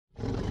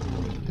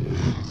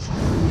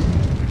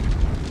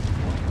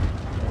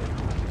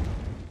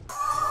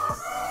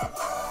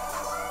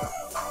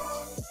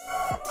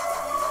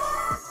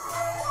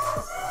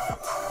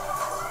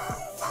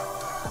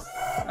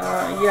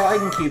Yeah, I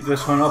can keep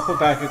this one. I'll put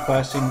back a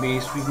questing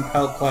beast. We can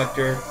Pelt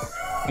Collector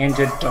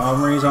into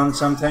Domries on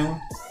something.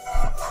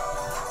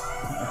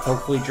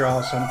 Hopefully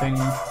draw something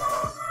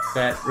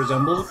that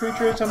resembles a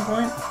creature at some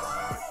point.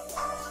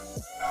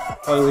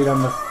 Probably lead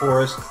on the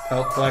Forest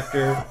Pelt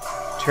Collector.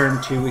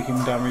 Turn 2 we can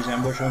Domries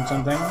Ambush on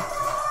something.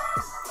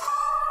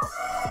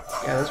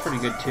 Yeah, that's pretty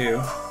good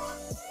too.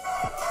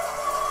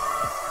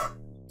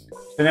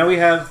 So now we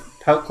have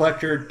Pelt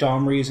Collector,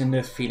 Domries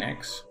into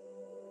Phoenix.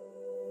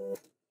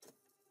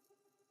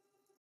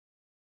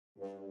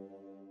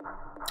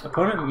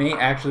 Opponent may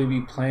actually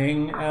be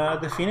playing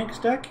the Phoenix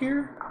deck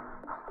here.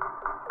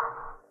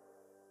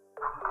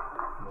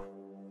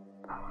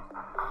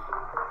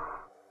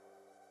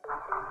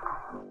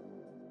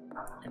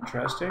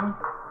 Interesting.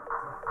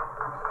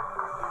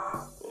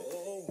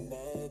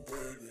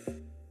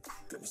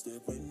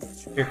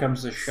 Here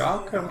comes the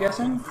Shock, I'm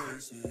guessing.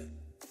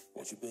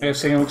 I have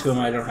signal to him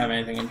I don't have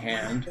anything in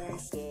hand.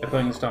 I'm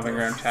playing the Stomping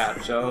Ground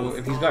tap, so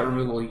if he's got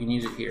removal, he can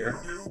use it here.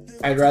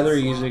 I'd rather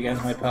use it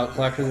against my Pelt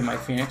Collector than my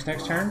Phoenix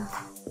next turn.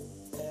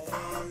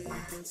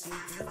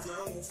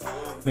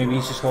 Maybe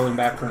he's just holding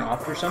back for an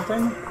opt or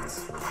something.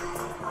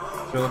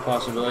 Those are the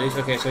possibilities.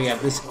 Okay, so yeah,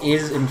 this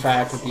is in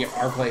fact the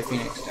R-Play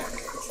Phoenix deck.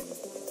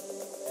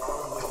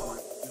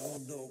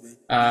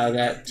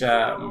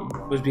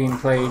 That was being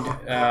played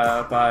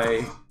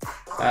by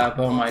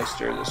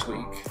Baumeister this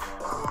week.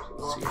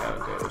 Let's see how it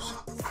goes.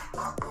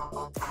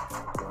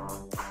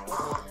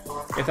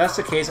 If that's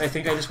the case, I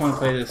think I just want to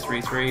play the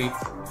 3/3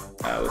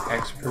 with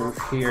Hexproof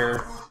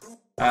here.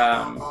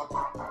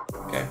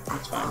 Okay,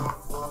 that's fine.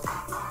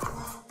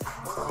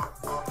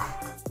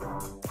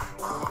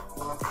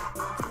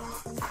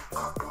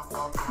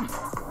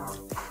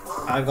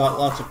 I've got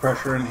lots of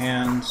pressure in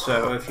hand,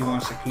 so if he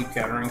wants to keep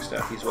countering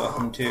stuff, he's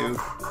welcome to.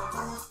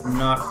 I'm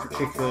not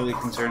particularly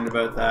concerned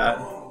about that.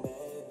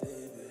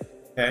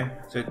 Okay,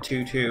 so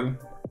 2/2.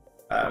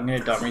 I'm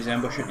going to Domries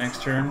Ambush it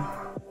next turn.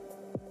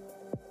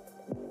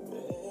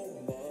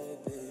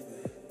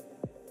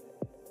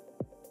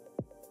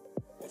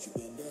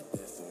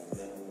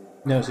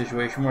 No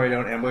situation where I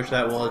don't ambush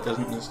that while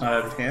it's not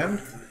out of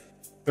hand.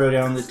 Throw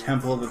down the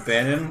Temple of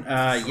Abandon.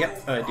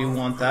 Yep, I do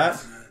want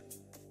that.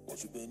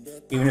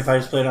 Even if I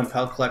just play it on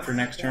Pelt Collector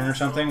next turn or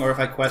something, or if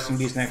I Questing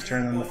Beast next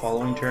turn, then the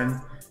following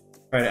turn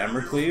try to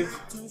Embercleave.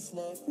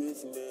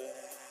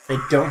 They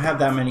don't have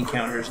that many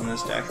counters in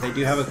this deck. They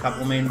do have a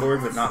couple main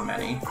board, but not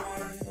many.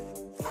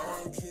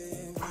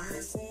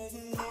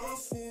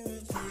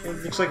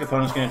 It looks like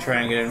opponent's going to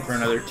try and get in for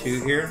another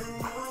 2 here.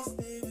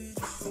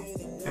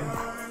 Okay,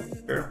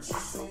 sure.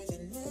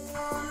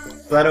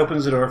 So that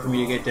opens the door for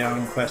me to get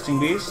down Questing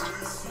Beast.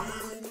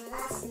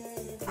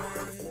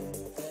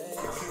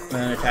 And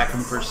then attack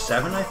him for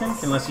 7, I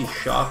think, unless he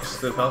shocks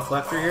the Pelt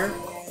Collector here.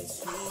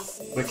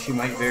 Which he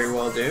might very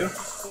well do.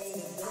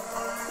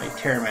 Like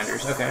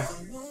Terramanders, okay.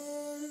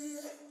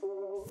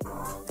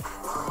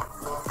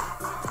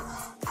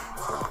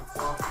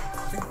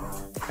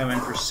 Come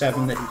in for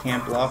 7 that he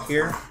can't block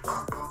here.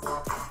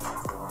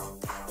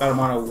 Got him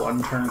on a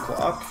 1-turn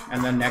clock,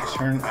 and then next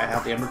turn I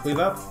have the Embercleave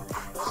up.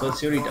 So let's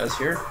see what he does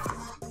here.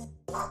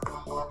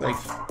 Like,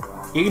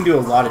 he can do a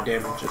lot of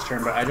damage this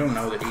turn, but I don't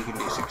know that he can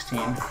do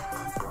 16.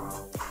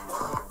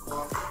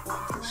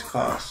 This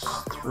costs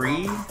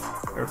 3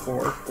 or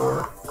 4.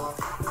 4.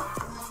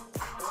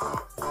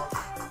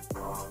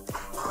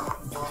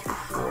 2 through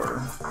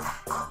 4.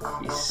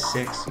 Be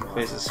 6. He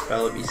plays a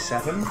spell, it'd be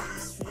 7.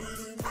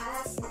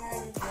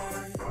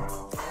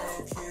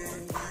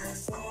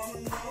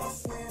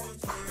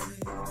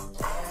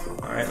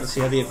 Alright, let's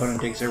see how the opponent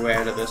digs their way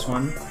out of this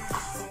one.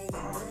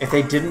 If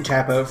they didn't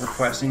tap out for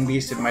Questing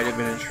Beast, it might have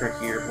been a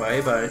trickier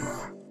play, but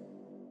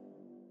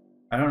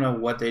I don't know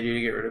what they do to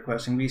get rid of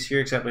Questing Beast here,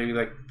 except maybe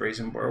like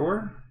Brazen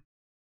Borrower.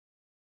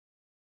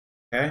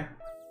 Okay.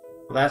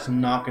 Well, that's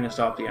not going to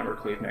stop the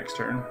Embercleave next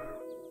turn.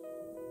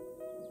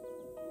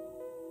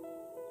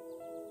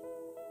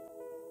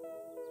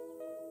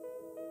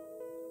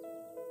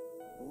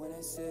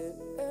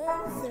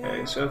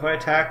 Okay, so if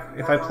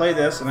I play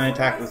this and I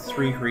attack with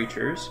 3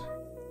 creatures,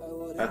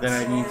 then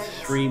I need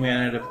 3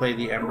 mana to play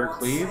the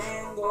Embercleave,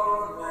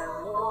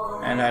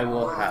 and I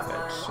will have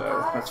it, so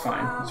that's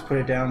fine. Let's put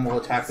it down, we'll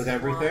attack with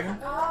everything,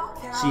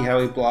 see how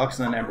he blocks,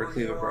 and then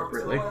Embercleave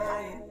appropriately.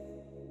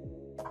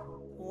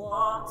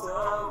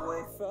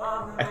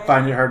 I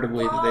find it hard to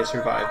believe that they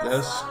survived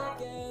this.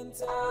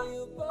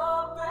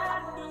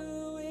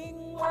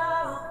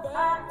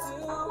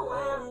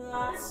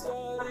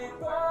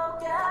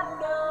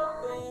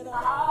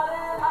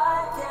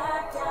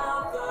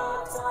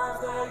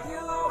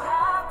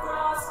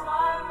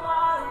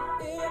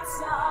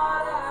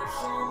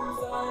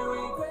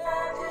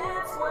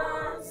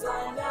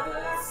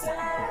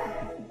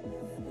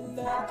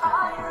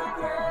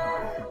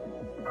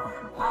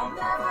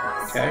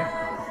 Okay.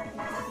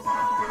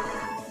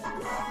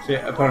 So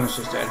yeah, opponent's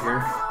just dead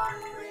here.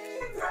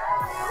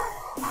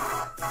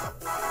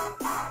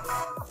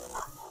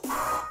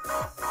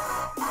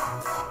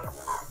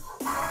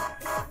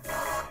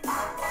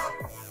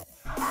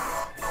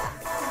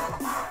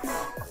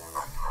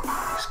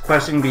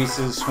 Questing Beast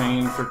is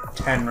swinging for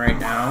 10 right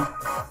now.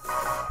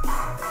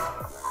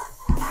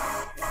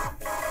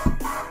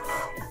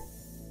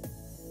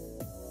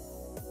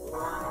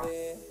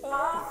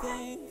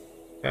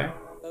 Okay.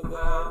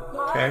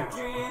 Okay.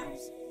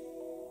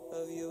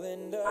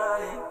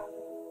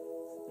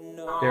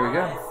 There we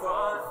go.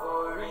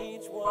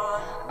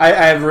 I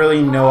have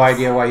really no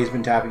idea why he's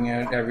been tapping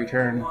out every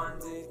turn.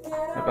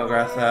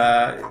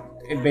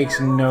 It makes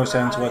no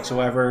sense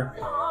whatsoever.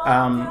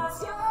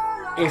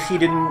 If he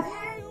didn't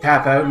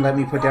tap out and let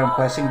me put down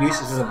Questing Beast,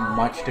 this is a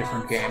much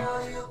different game.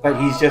 But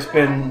he's just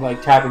been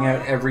like tapping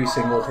out every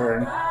single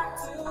turn.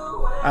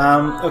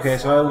 Okay,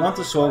 so I want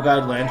the Soul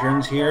Guide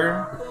Lanterns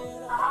here.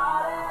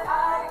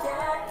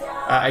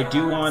 I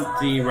do want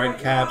the red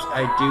caps.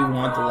 I do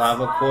want the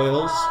lava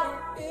coils.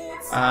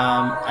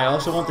 I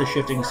also want the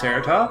shifting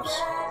Ceratops.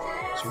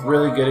 It's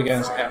really good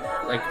against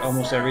like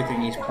almost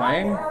everything he's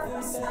playing.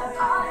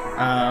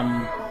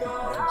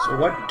 So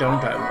what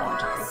don't I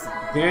want?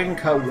 I think I can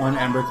cut one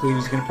Ember Cleave.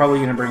 He's probably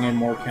going to bring in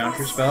more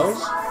counter spells.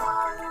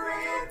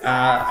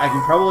 I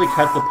can probably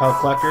cut the Puff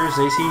Collectors.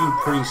 They seem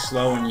pretty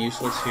slow and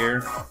useless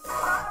here.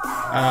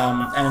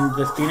 And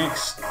the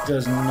Phoenix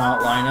does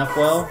not line up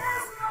well.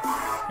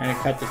 I'm going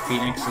to cut the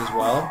Phoenix as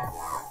well.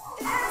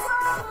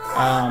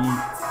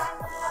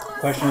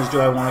 Question is, do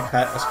I want to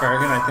cut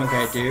Ascargan? I think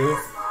I do.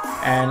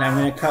 And I'm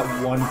going to cut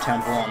one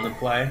Temple on the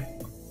play.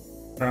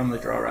 Or on the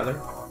draw,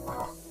 rather.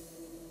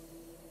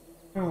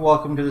 And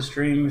welcome to the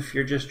stream. If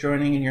you're just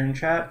joining and you're in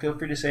chat, feel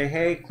free to say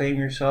hey, claim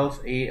yourself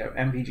a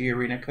MTG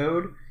Arena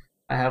code.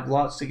 I have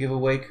lots to give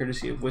away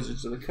courtesy of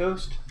Wizards of the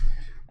Coast.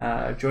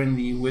 Joined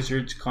the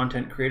Wizards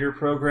Content Creator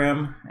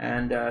Program,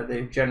 and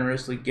they've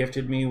generously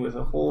gifted me with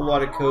a whole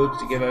lot of codes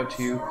to give out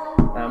to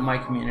my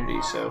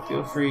community. So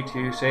feel free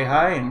to say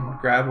hi and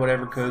grab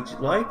whatever codes you'd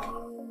like.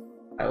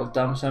 I will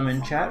dump some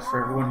in chat for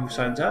everyone who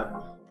signs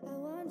up.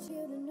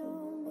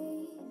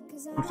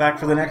 In fact,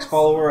 for the next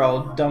follower,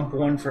 I'll dump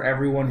one for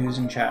everyone who's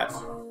in chat.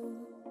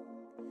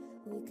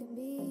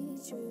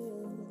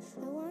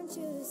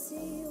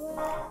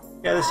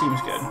 Yeah, this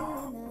seems good.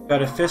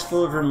 Got a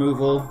Fistful of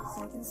Removal.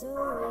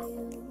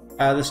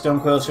 The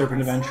Stonecoil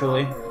Serpent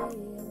eventually.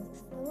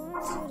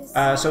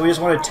 So we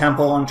just want to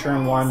Temple on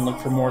turn 1, look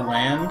for more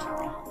land,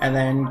 and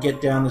then get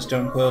down the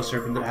Stonecoil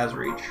Serpent that has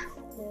reach.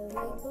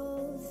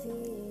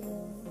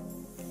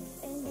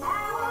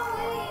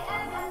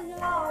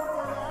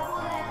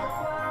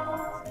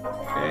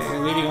 Okay,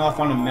 leading off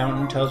on a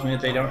mountain tells me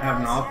that they don't have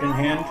an opt in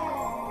hand.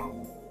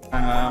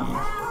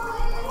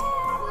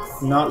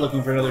 Not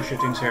looking for another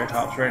Shifting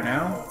Ceratops right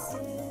now.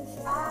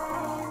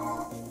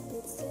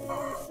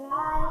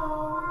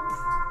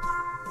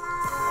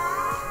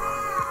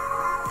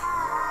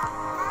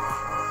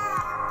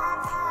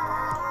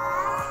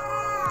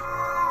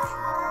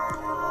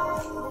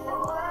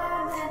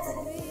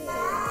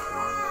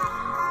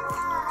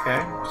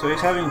 Okay, so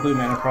he's having blue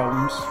mana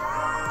problems.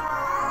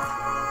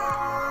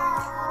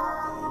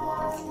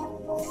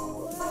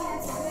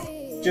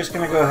 Just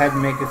gonna go ahead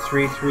and make a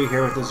 3/3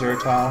 here with the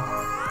Zertal.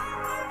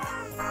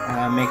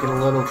 Make it a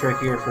little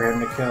trickier for him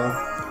to kill.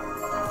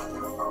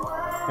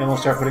 Then we'll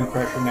start putting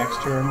pressure next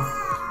turn.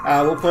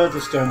 We'll put out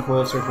the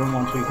Stonecoil Serpent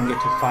once we can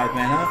get to 5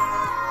 mana.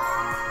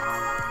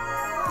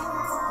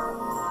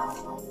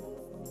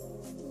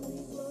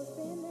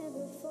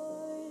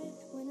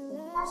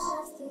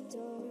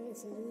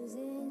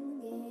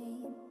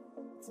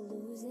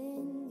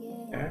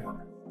 Okay.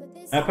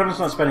 My opponent's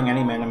not spending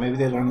any mana. Maybe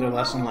they learned their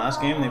lesson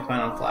last game and they plan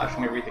on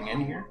flashing everything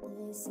in here.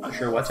 Not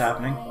sure what's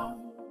happening.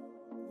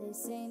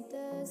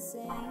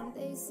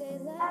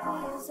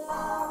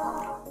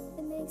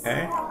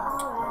 Okay.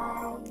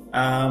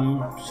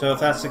 So if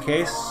that's the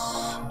case,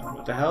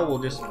 what the hell? We'll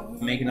just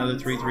make another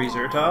 3/3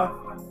 Zertal.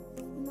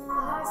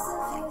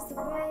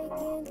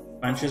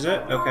 Punches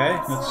it. Okay,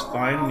 that's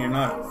fine. You're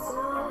not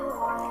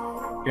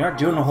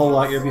doing a whole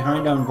lot. You're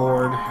behind on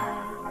board.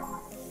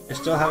 I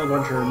still have a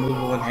bunch of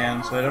removal in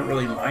hand, so I don't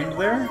really mind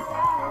there.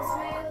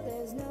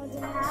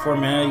 4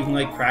 mana, you can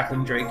like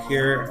Crackling Drake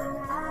here.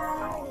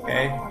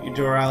 Okay, you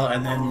Doral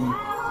and then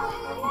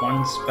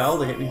 1 spell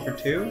to hit me for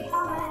 2.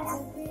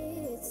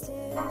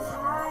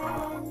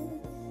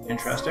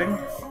 Interesting.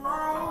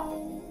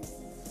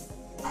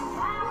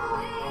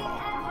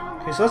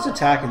 Okay, so let's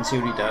attack and see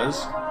what he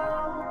does.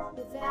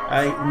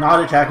 Not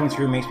attacking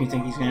through makes me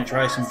think he's going to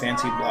try some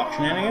fancy block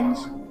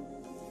shenanigans.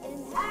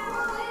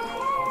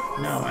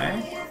 No,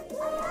 eh?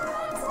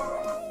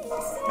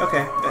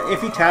 Okay,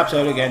 if he taps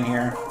out again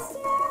here,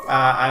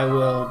 I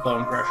will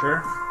Bone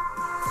Crusher.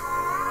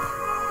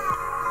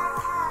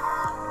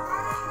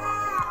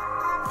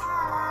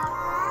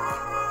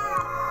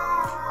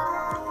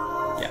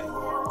 Yeah.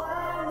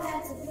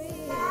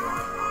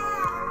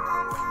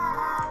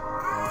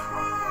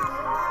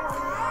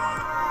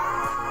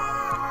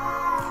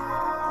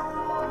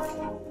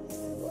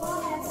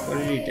 What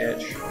did he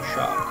ditch?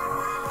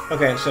 Shock.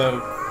 Okay, so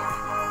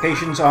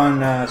patience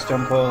on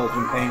Stonecoil has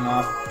been paying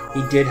off.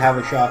 He did have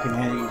a shock in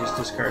hand he just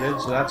discarded,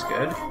 so that's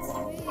good.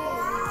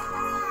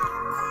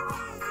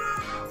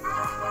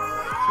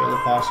 Show the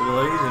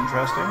possibilities,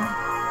 interesting.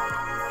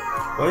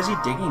 What is he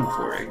digging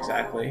for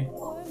exactly?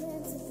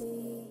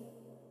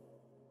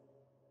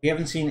 We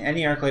haven't seen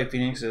any Arclight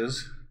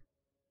Phoenixes.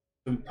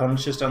 The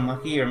opponent's just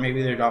unlucky, or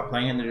maybe they're not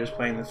playing it and they're just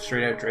playing the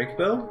straight out Drake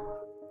build.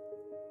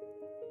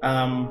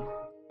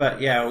 But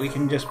yeah, we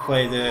can just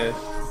play the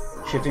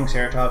Shifting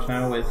Ceratops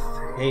now with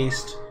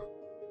haste,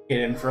 get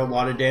in for a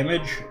lot of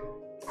damage.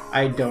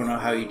 I don't know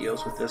how he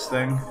deals with this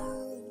thing.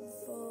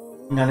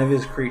 None of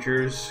his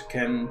creatures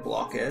can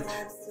block it.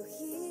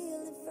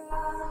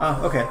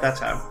 Oh, okay, that's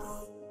how.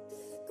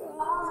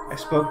 I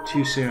spoke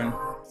too soon.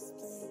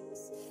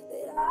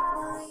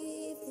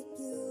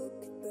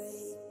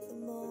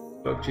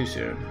 Spoke too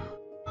soon.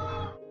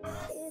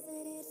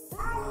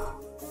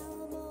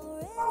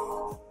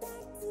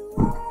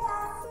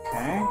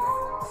 Okay.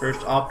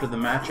 First opt of the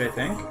match, I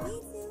think.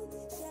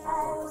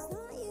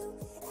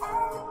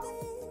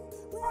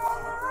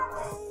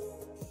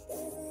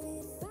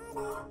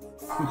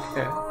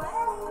 Okay.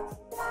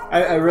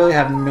 I really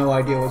have no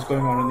idea what's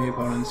going on the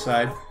opponent's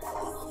side.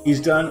 He's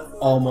done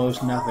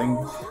almost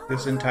nothing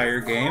this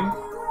entire game.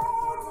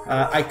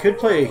 I could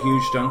play a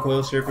huge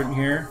Stonecoil Serpent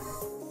here,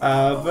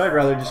 but I'd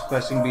rather just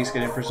Questing Beast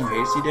get in for some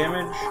hasty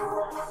damage.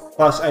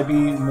 Plus, I'd be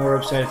more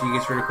upset if he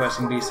gets rid of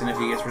Questing Beast than if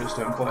he gets rid of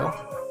Stonecoil.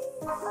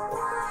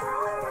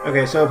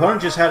 Okay, so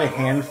opponent just had a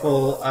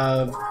handful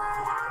of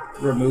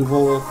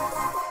removal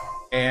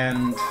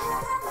and...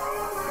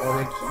 well,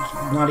 like,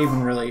 not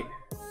even really.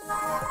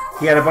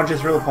 He had a bunch of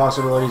thrill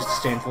possibilities to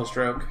stay in full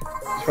stroke.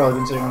 He's probably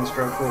been sitting on the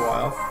stroke for a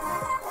while.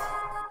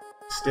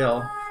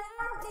 Still.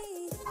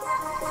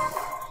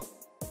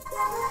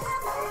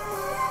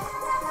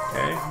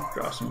 Okay,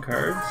 draw some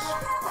cards.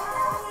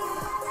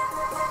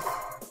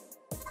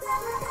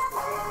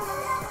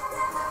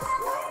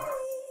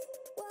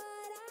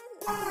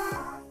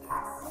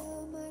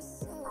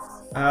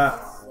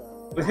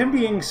 With him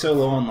being so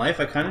low on life,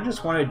 I kind of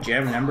just want to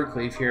jam an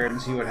Embercleave here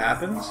and see what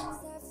happens.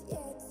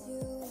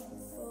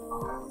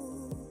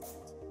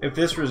 If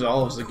this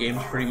resolves, the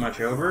game's pretty much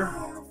over.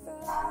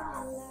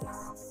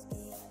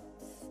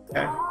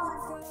 Okay.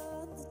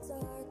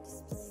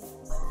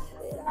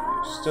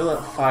 Still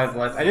at 5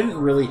 life. I didn't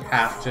really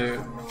have to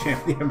jam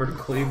the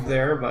Embercleave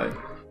there, but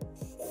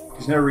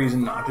there's no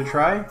reason not to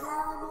try.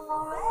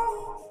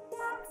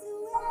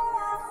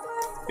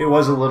 It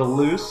was a little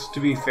loose, to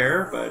be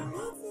fair, but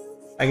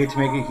I get to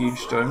make a huge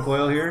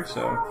Stonecoil here,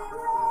 so...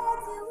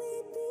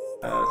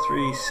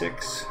 3,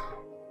 6...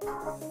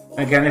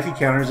 Again, if he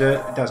counters it,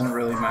 it doesn't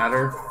really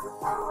matter.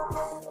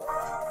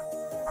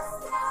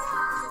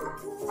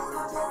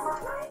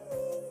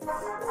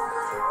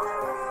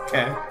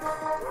 Okay.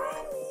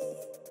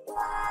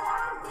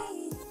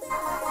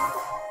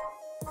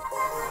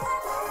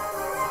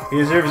 He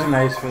deserves an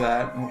ice for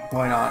that.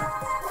 Why not?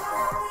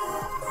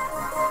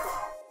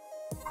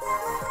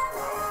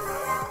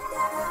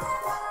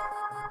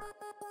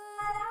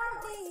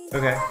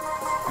 Okay,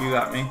 you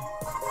got me.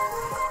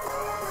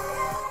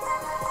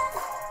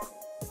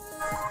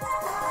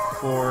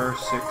 4,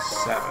 6,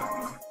 7.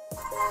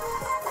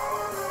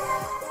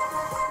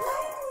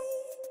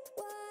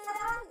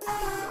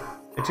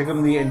 It took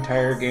him the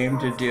entire game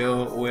to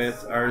deal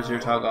with our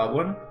Zertal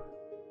Goblin.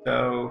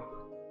 So,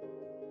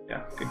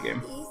 yeah, good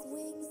game.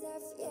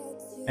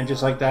 And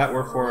just like that,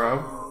 we're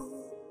 4-0.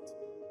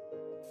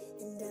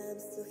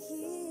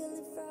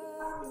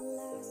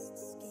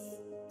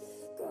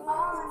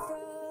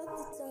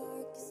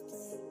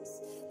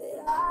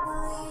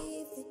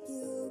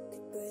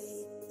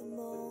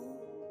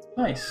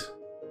 Nice.